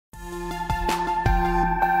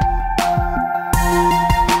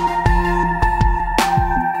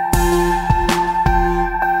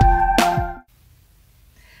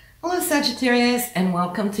Sagittarius, and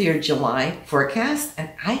welcome to your July forecast. And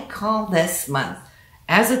I call this month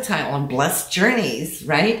as a title on blessed journeys,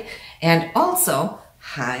 right? And also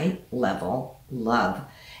high level love.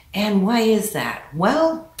 And why is that?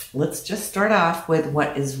 Well, let's just start off with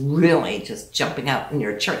what is really just jumping out in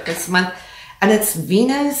your chart this month. And it's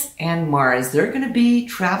Venus and Mars. They're going to be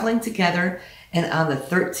traveling together. And on the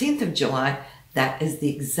 13th of July, that is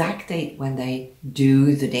the exact date when they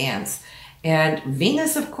do the dance. And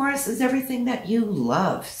Venus, of course, is everything that you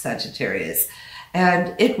love, Sagittarius.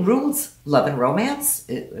 And it rules love and romance.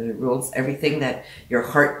 It rules everything that your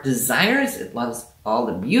heart desires. It loves all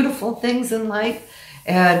the beautiful things in life.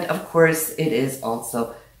 And of course, it is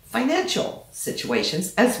also financial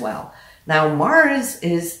situations as well. Now, Mars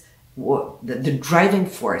is the driving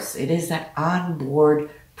force. It is that onboard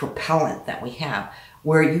propellant that we have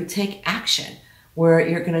where you take action, where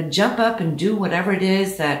you're going to jump up and do whatever it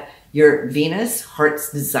is that your Venus,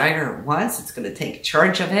 heart's desire wants. It's going to take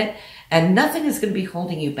charge of it, and nothing is going to be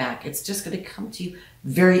holding you back. It's just going to come to you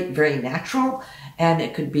very, very natural, and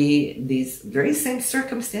it could be these very same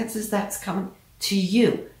circumstances that's coming to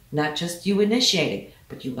you, not just you initiating,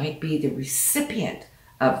 but you might be the recipient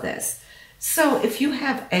of this. So if you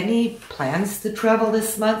have any plans to travel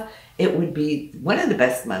this month, it would be one of the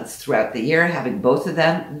best months throughout the year, having both of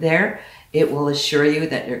them there. It will assure you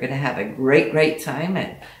that you're going to have a great, great time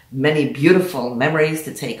and many beautiful memories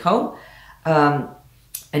to take home.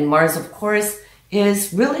 And Mars, of course,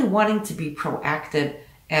 is really wanting to be proactive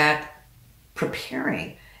at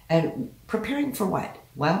preparing. And preparing for what?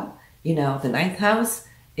 Well, you know, the 9th house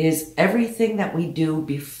is everything that we do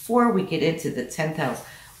before we get into the 10th house,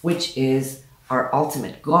 which is our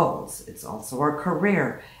ultimate goals. It's also our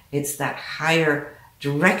career. It's that higher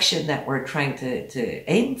direction that we're trying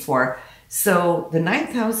to aim for. So the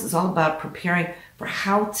 9th house is all about preparing for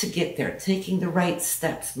how to get there, taking the right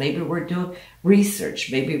steps. Maybe we're doing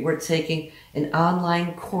research. Maybe we're taking an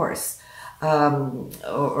online course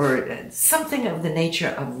or something of the nature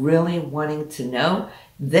of really wanting to know.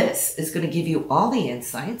 This is going to give you all the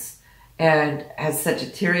insights. And as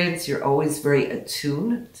Sagittarians, you're always very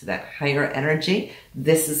attuned to that higher energy.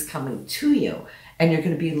 This is coming to you, and you're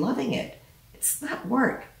going to be loving it. It's not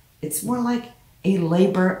work. It's more like a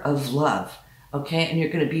labor of love, okay? And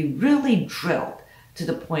you're going to be really drilled to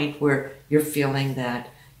the point where you're feeling that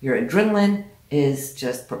your adrenaline is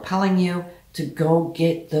just propelling you to go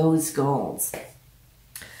get those goals.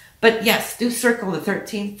 But yes, do circle the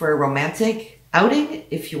 13th for a romantic outing.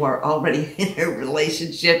 If you are already in a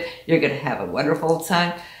relationship, you're going to have a wonderful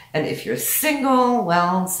time. And if you're single,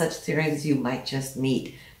 well, Sagittarians, you might just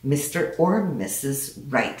meet Mr. or Mrs.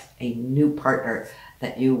 Right, a new partner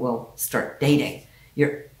that you will start dating.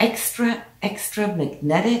 You're extra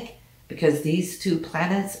magnetic because these two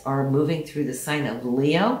planets are moving through the sign of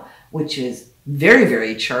Leo, which is very,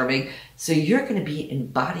 very charming. So you're going to be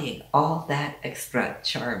embodying all that extra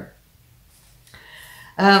charm.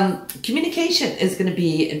 Communication is going to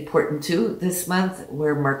be important too this month,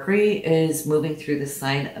 where Mercury is moving through the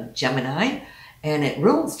sign of Gemini, and it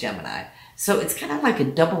rules Gemini. So it's kind of like a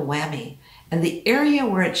double whammy. And the area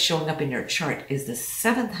where it's showing up in your chart is the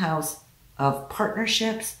 7th house of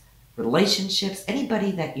partnerships, relationships,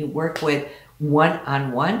 anybody that you work with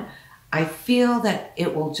one-on-one. I feel that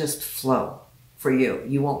it will just flow for you.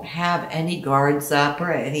 You won't have any guards up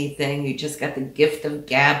or anything. You just got the gift of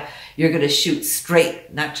gab. You're going to shoot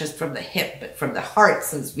straight, not just from the hip, but from the heart,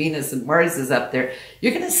 since Venus and Mars is up there.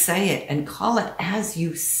 You're going to say it and call it as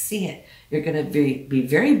you see it. You're going to be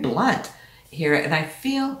very blunt here. And I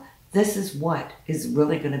feel this is what is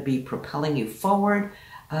really going to be propelling you forward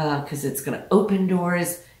because it's going to open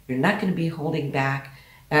doors. You're not going to be holding back.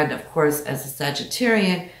 And of course, as a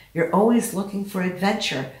Sagittarian, you're always looking for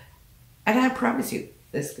adventure. And I promise you,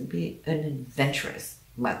 this could be an adventurous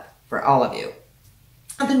month for all of you.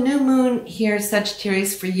 The new moon here,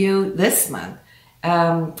 Sagittarius, for you this month.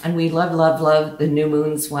 And we love, love, love the new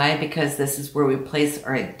moons. Why? Because this is where we place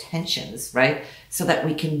our intentions, right? So that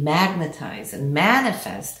we can magnetize and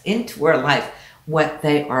manifest into our life what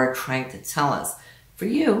they are trying to tell us. For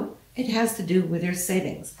you, it has to do with your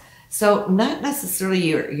savings. So not necessarily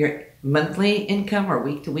your monthly income or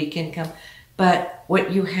week-to-week income, but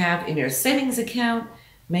what you have in your savings account,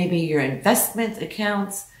 maybe your investment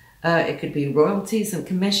accounts. It could be royalties and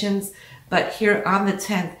commissions. But here on the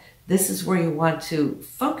 10th, this is where you want to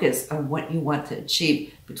focus on what you want to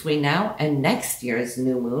achieve between now and next year's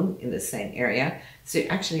new moon in the same area. So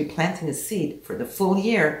you're actually planting a seed for the full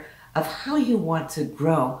year of how you want to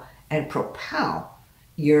grow and propel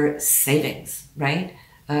your savings, right?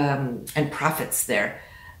 And profits there.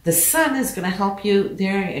 The sun is going to help you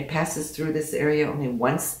there. It passes through this area only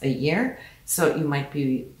once a year. So you might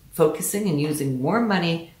be focusing and using more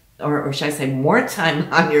money, or should I say more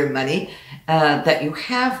time on your money that you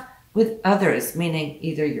have with others, meaning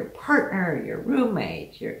either your partner, your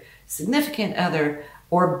roommate, your significant other,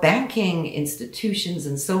 or banking institutions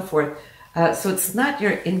and so forth. So it's not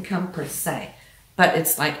your income per se, but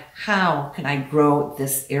it's like, how can I grow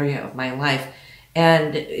this area of my life?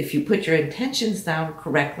 And if you put your intentions down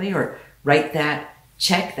correctly, or write that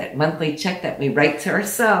check, that monthly check that we write to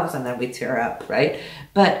ourselves and then we tear up, right?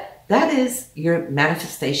 But that is your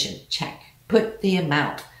manifestation check. Put the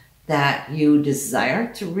amount that you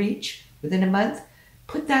desire to reach within a month,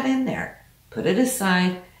 put that in there, put it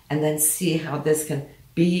aside, and then see how this can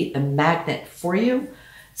be a magnet for you.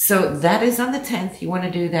 So that is on the 10th. You want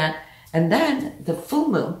to do that. And then the full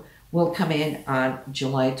moon will come in on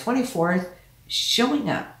July 24th, showing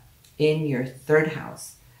up in your third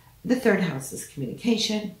house. The third house is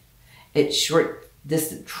communication. It's short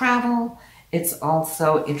distance travel. It's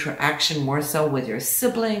also interaction more so with your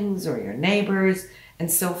siblings or your neighbors and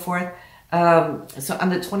so forth. So on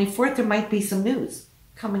the 24th, there might be some news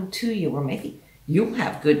coming to you, or maybe you'll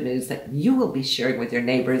have good news that you will be sharing with your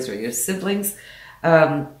neighbors or your siblings.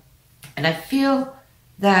 And I feel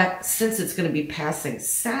that since it's going to be passing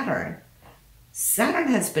Saturn, Saturn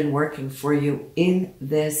has been working for you in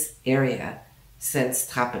this area since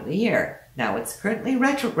top of the year. Now it's currently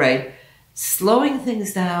retrograde, slowing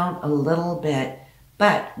things down a little bit,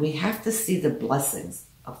 but we have to see the blessings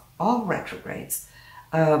of all retrogrades.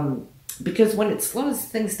 Because when it slows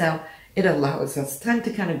things down, it allows us time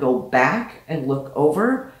to kind of go back and look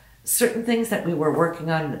over certain things that we were working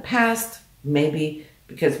on in the past, maybe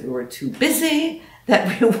because we were too busy,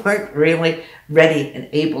 that we weren't really ready and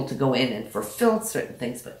able to go in and fulfill certain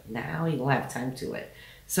things, but now you'll have time to it.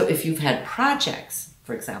 So if you've had projects,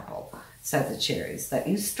 for example, Sagittarius, that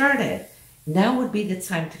you started, now would be the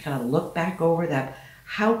time to kind of look back over them.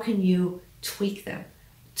 How can you tweak them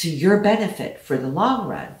to your benefit for the long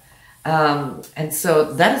run? And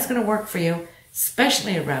so that is going to work for you,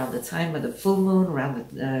 especially around the time of the full moon, around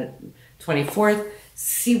the 24th.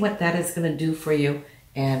 See what that is going to do for you,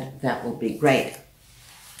 and that will be great.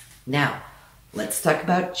 Now, let's talk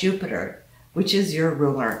about Jupiter, which is your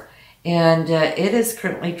ruler. And it is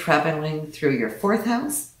currently traveling through your fourth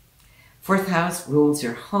house. Fourth house rules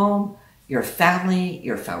your home, your family,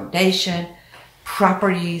 your foundation,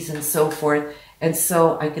 properties, and so forth. And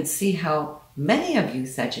so I could see how many of you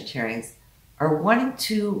Sagittarians are wanting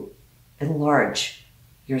to enlarge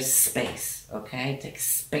your space, okay? To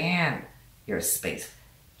expand your space.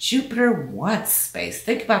 Jupiter wants space.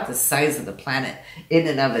 Think about the size of the planet in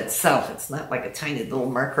and of itself. It's not like a tiny little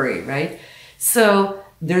Mercury, right? So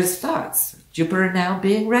there's thoughts. Jupiter now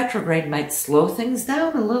being retrograde might slow things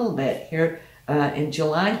down a little bit here in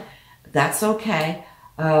July. That's okay.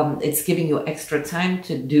 It's giving you extra time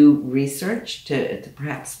to do research, to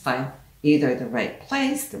perhaps find either the right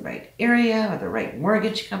place, the right area, or the right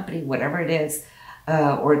mortgage company, whatever it is,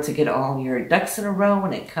 or to get all your ducks in a row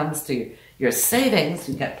when it comes to your savings.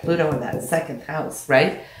 You've got Pluto in that second house,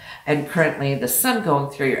 right? And currently the sun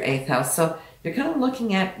going through your eighth house. So you're kind of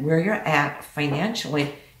looking at where you're at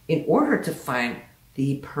financially in order to find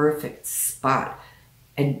the perfect spot.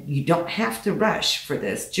 And you don't have to rush for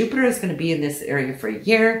this. Jupiter is going to be in this area for a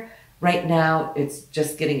year. Right now, it's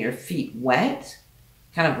just getting your feet wet,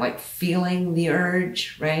 kind of like feeling the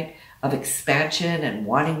urge, right, of expansion and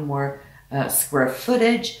wanting more square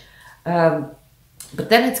footage. But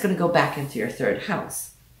then it's going to go back into your third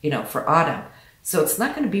house, for autumn. So it's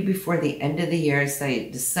not going to be before the end of the year, say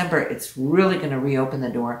December. It's really going to reopen the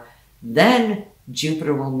door. Then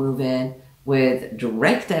Jupiter will move in with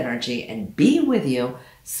direct energy and be with you.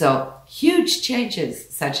 So huge changes,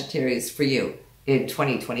 Sagittarius, for you in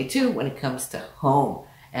 2022 when it comes to home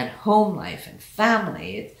and home life and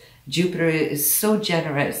family. Jupiter is so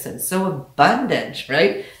generous and so abundant,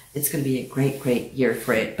 right? It's going to be a great, great year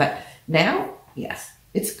for it. But now, yes,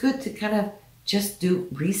 it's good to kind of just do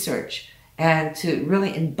research and to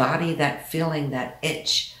really embody that feeling, that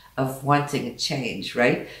itch of wanting a change,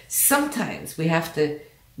 right? Sometimes we have to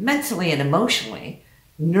mentally and emotionally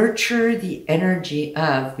nurture the energy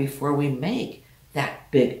of before we make that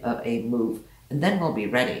big of a move, and then we'll be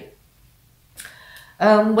ready.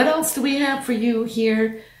 What else do we have for you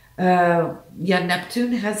here?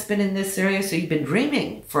 Neptune has been in this area, so you've been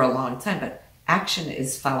dreaming for a long time, but action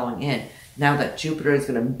is following in now that Jupiter is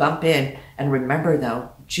going to bump in. And remember, though,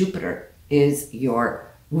 Jupiter is your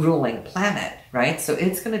ruling planet, right? So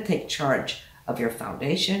it's going to take charge of your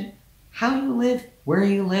foundation, how you live, where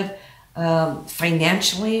you live,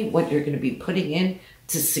 financially, what you're going to be putting in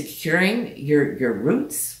to securing your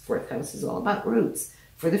roots. Fourth house is all about roots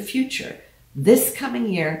for the future. This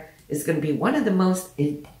coming year is going to be one of the most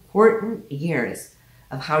important years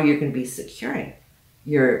of how you're going to be securing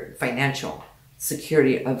your financial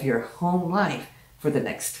security of your home life for the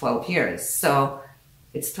next 12 years. So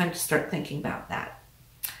it's time to start thinking about that.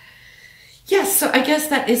 Yes, so I guess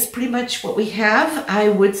that is pretty much what we have. I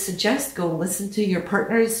would suggest go listen to your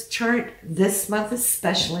partner's chart this month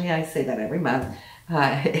especially. I say that every month.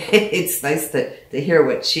 It's nice to hear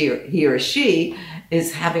what he or she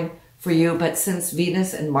is having for you. But since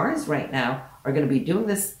Venus and Mars right now are going to be doing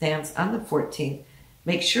this dance on the 14th,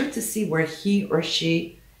 make sure to see where he or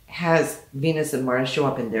she has Venus and Mars show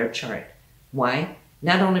up in their chart. Why?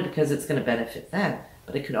 Not only because it's going to benefit them,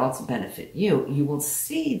 but it could also benefit you. You will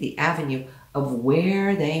see the avenue of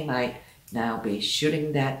where they might now be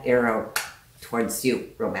shooting that arrow towards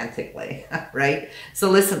you romantically, right? So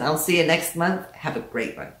listen, I'll see you next month. Have a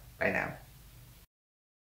great one. Bye now.